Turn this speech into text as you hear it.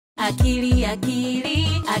Akili, Akili,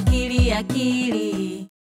 Akili, Akili.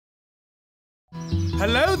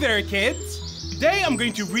 Hello there, kids. Today I'm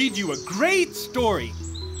going to read you a great story.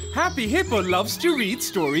 Happy Hippo loves to read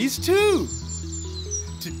stories too.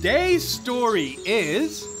 Today's story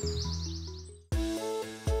is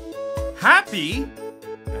Happy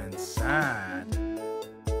and Sad.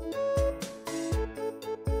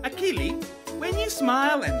 Akili, when you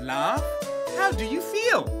smile and laugh, how do you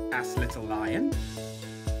feel? Asked Little Lion.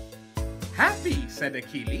 Happy, said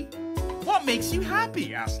Akili. What makes you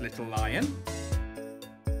happy? Asked Little Lion.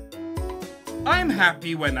 I'm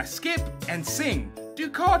happy when I skip and sing, do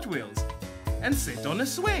cartwheels, and sit on a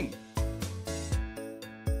swing.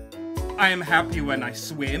 I am happy when I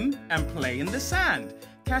swim and play in the sand,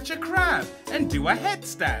 catch a crab, and do a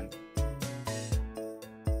headstand.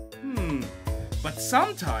 But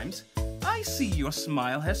sometimes I see your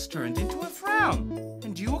smile has turned into a frown,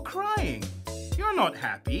 and you are crying. You're not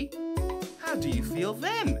happy. How do you feel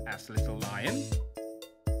then? Asked Little Lion.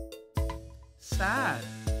 Sad,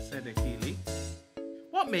 said Akili.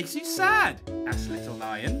 What makes you sad? Asked Little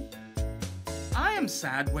Lion. I am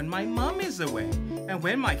sad when my mum is away and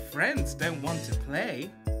when my friends don't want to play.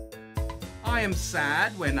 I am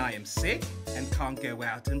sad when I am sick and can't go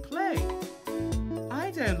out and play.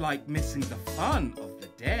 I don't like missing the fun of the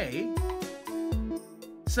day.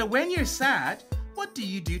 So when you're sad, what do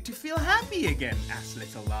you do to feel happy again? Asked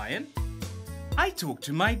Little Lion. I talk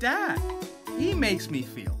to my dad. He makes me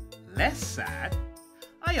feel less sad.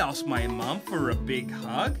 I ask my mum for a big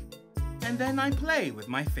hug, and then I play with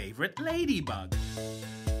my favorite ladybug.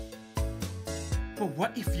 But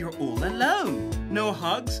what if you're all alone? No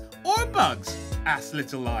hugs or bugs? Asked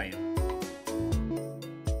Little Lion.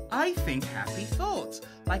 I think happy thoughts,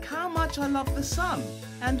 like how much I love the sun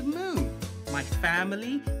and moon, my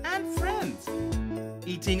family and friends,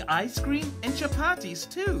 eating ice cream and chapatis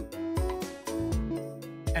too.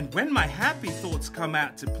 And when my happy thoughts come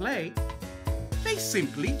out to play, they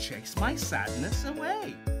simply chase my sadness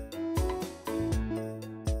away.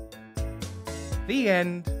 The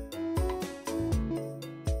end.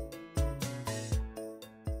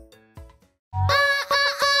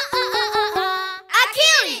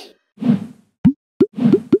 Akili!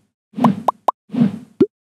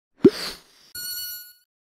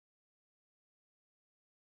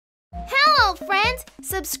 Hello, friends!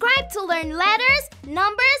 Subscribe to learn letters,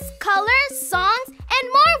 numbers, colors, songs, and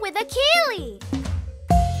more with Akili!